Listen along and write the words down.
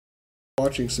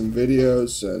Watching some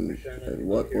videos and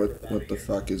what the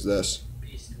fuck is this?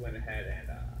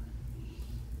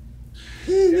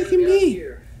 Hey, look at me.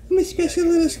 I'm a special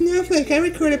little snowflake. I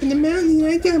record up in the mountains and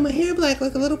I dye my hair black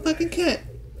like a little fucking cat.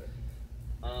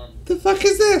 The fuck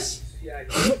is this?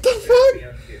 What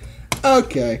the fuck?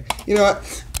 Okay, you know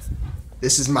what?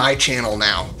 This is my channel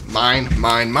now.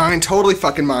 Mine, totally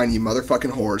fucking mine, you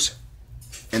motherfucking whores.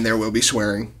 And there will be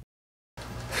swearing.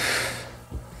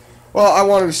 Well, I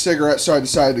wanted a cigarette, so I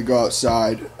decided to go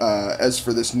outside. As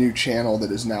for this new channel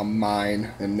that is now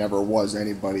mine and never was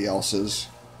anybody else's.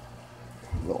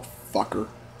 Little fucker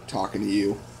talking to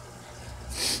you.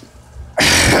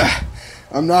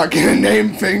 I'm not gonna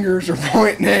name fingers or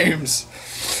point names,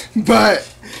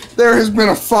 but there has been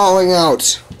a falling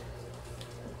out.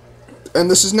 And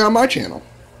this is now my channel.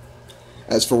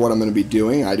 As for what I'm going to be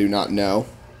doing, I do not know.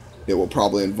 It will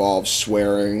probably involve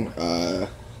swearing,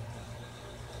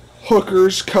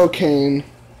 hookers, cocaine,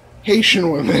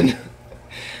 Haitian women,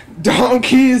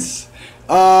 donkeys,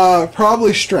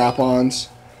 probably strap-ons,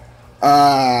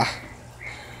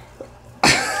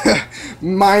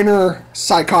 minor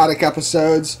psychotic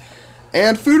episodes,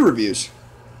 and food reviews.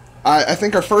 I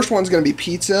think our first one's going to be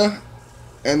pizza,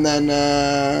 and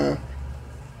then,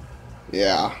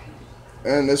 yeah.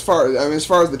 And as far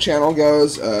as the channel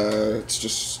goes, it's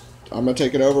just, I'm going to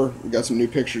take it over. We got some new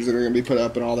pictures that are going to be put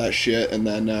up and all that shit, and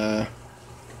then,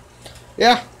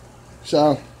 yeah.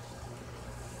 So,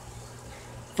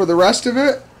 for the rest of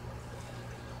it,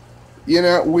 you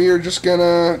know, we're just going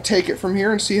to take it from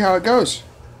here and see how it goes.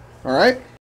 Alright?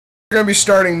 We're going to be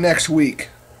starting next week.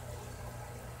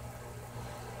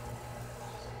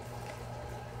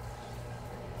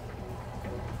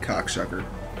 Cocksucker.